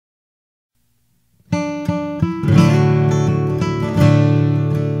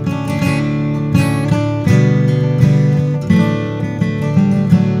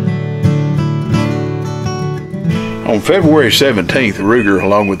On February 17th, Ruger,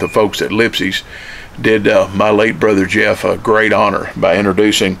 along with the folks at Lipsey's, did my late brother Jeff a great honor by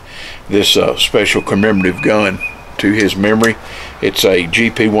introducing this special commemorative gun to his memory. It's a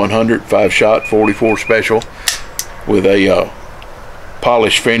GP100 5-shot 44 special with a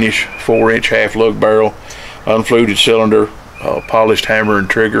polished finish, 4-inch half-lug barrel, unfluted cylinder, polished hammer and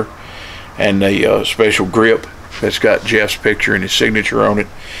trigger, and a special grip that's got Jeff's picture and his signature on it.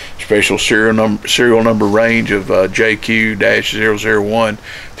 Special serial number range of JQ-001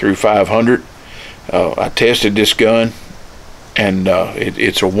 through 500. I tested this gun, and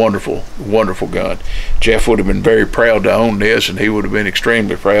it's a wonderful, wonderful gun. Jeff would have been very proud to own this, and he would have been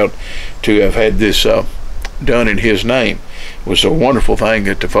extremely proud to have had this done in his name. It was a wonderful thing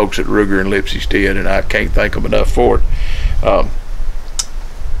that the folks at Ruger and Lipsey's did, and I can't thank them enough for it.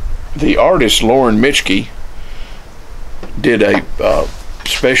 The artist Lorin Michki did a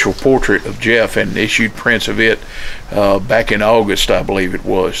special portrait of Jeff and issued prints of it back in August, I believe it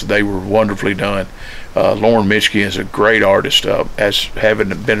was. They were wonderfully done. Lorin Michki is a great artist. As having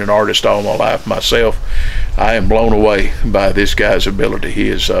been an artist all my life myself, I am blown away by this guy's ability.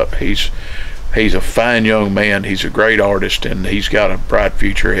 He's a fine young man. He's a great artist, and he's got a bright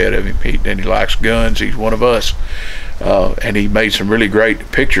future ahead of him. And he likes guns. He's one of us. And he made some really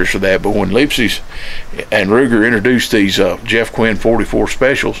great pictures for that. But when Lipsey's and Ruger introduced these Jeff Quinn 44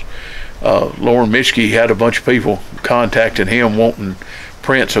 specials, Lorin Michki had a bunch of people contacting him wanting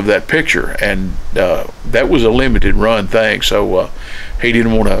prints of that picture, and that was a limited run thing, so he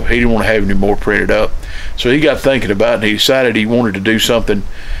didn't want to have any more printed up. So he got thinking about it, and he decided he wanted to do something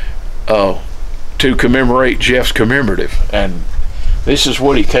to commemorate Jeff's commemorative, and this is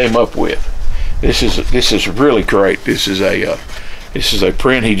what he came up with. This is really great. This is a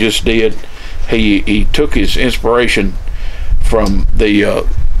print he just did. He took his inspiration from the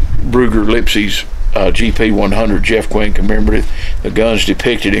Ruger Lipsey's GP100 Jeff Quinn commemorative. The gun's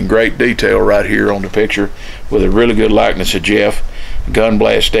depicted in great detail right here on the picture with a really good likeness of Jeff. Gun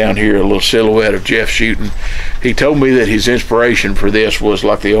blast down here, a little silhouette of Jeff shooting. He told me that his inspiration for this was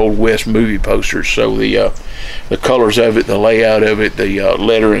like the old West movie posters. So the colors of it, the layout of it, the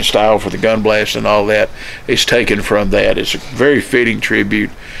letter and style for the gun blast and all that is taken from that. It's a very fitting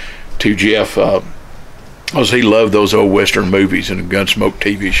tribute to Jeff, because he loved those old Western movies and Gunsmoke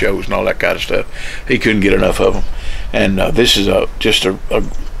TV shows and all that kind of stuff. He couldn't get enough of them. And this is just a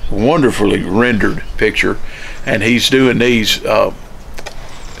wonderfully rendered picture. And he's doing these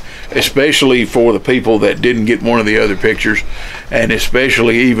especially for the people that didn't get one of the other pictures, and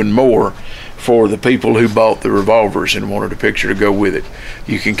especially even more for the people who bought the revolvers and wanted a picture to go with it.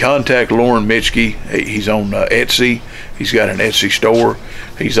 You can contact Lorin Michki. He's on Etsy. He's got an Etsy store.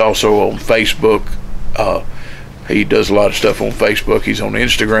 He's also on Facebook. He does a lot of stuff on Facebook. He's on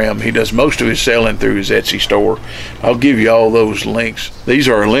Instagram. He does most of his selling through his Etsy store. I'll give you all those links. These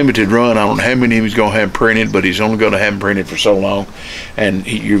are a limited run. I don't know how many he's going to have printed, but he's only going to have them printed for so long. And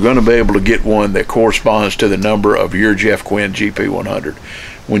you're going to be able to get one that corresponds to the number of your Jeff Quinn GP100.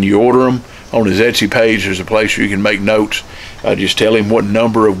 When you order them, on his Etsy page, there's a place where you can make notes. Just tell him what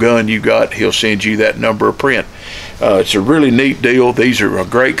number of gun you got. He'll send you that number of print. It's a really neat deal. These are a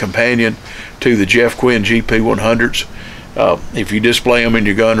great companion to the Jeff Quinn GP100s. If you display them in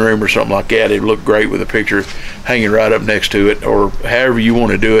your gun room or something like that, it look great with a picture hanging right up next to it, or however you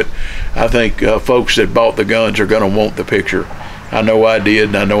want to do it. I think folks that bought the guns are going to want the picture. I know I did,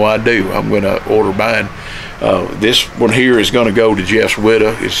 and I know I do. I'm going to order mine. This one here is going to go to Jeff's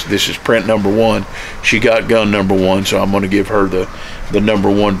widow. This is print number 1. She got gun number 1, so I'm going to give her the number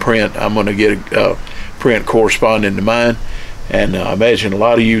 1 print. I'm going to get a print corresponding to mine, and I imagine a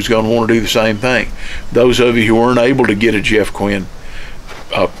lot of you is going to want to do the same thing. Those of you who weren't able to get a Jeff Quinn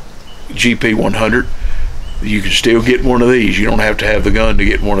GP100, you can still get one of these. You don't have to have the gun to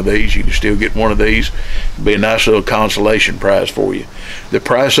get one of these. You can still get one of these. It'll be a nice little consolation prize for you. The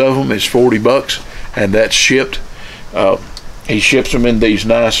price of them is $40, and that's shipped. He ships them in these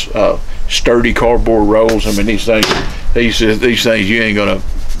nice sturdy cardboard rolls. I mean, these things these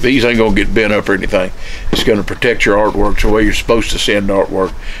ain't gonna get bent up or anything. It's gonna protect your artwork the way you're supposed to send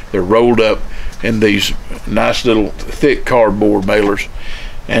artwork. They're rolled up in these nice little thick cardboard mailers,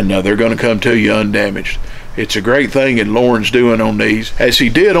 and they're gonna come to you undamaged. It's a great thing that Lorin's doing on these, as he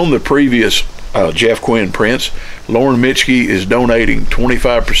did on the previous Jeff Quinn prints. Lorin Michki is donating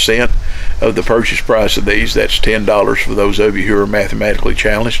 25% of the purchase price of these. That's $10 for those of you who are mathematically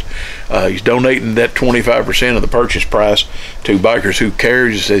challenged. He's donating that 25% of the purchase price to Bikers Who Care,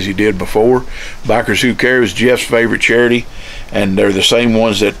 just as he did before. Bikers Who Care is Jeff's favorite charity, and they're the same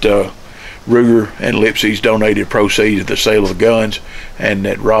ones that Ruger and Lipsey's donated proceeds of the sale of the guns, and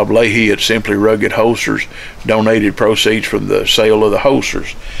that Rob Leahy at Simply Rugged Holsters donated proceeds from the sale of the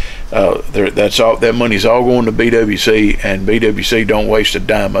holsters. That's all. That money's all going to BWC, and BWC don't waste a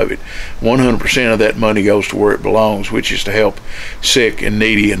dime of it. 100% of that money goes to where it belongs, which is to help sick and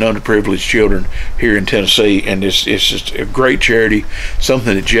needy and underprivileged children here in Tennessee. And it's just a great charity,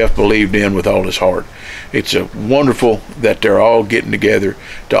 something that Jeff believed in with all his heart. It's wonderful that they're all getting together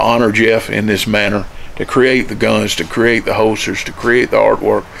to honor Jeff in this manner, to create the guns, to create the holsters, to create the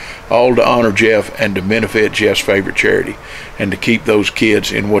artwork, all to honor Jeff and to benefit Jeff's favorite charity, and to keep those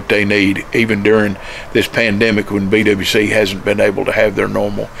kids in what they need, even during this pandemic when BWC hasn't been able to have their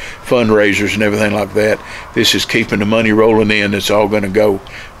normal fundraisers and everything like that. This is keeping the money rolling in. It's all going to go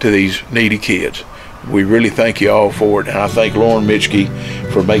to these needy kids. We really thank you all for it, and I thank Lorin Michki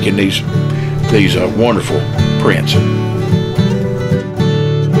for making these wonderful prints.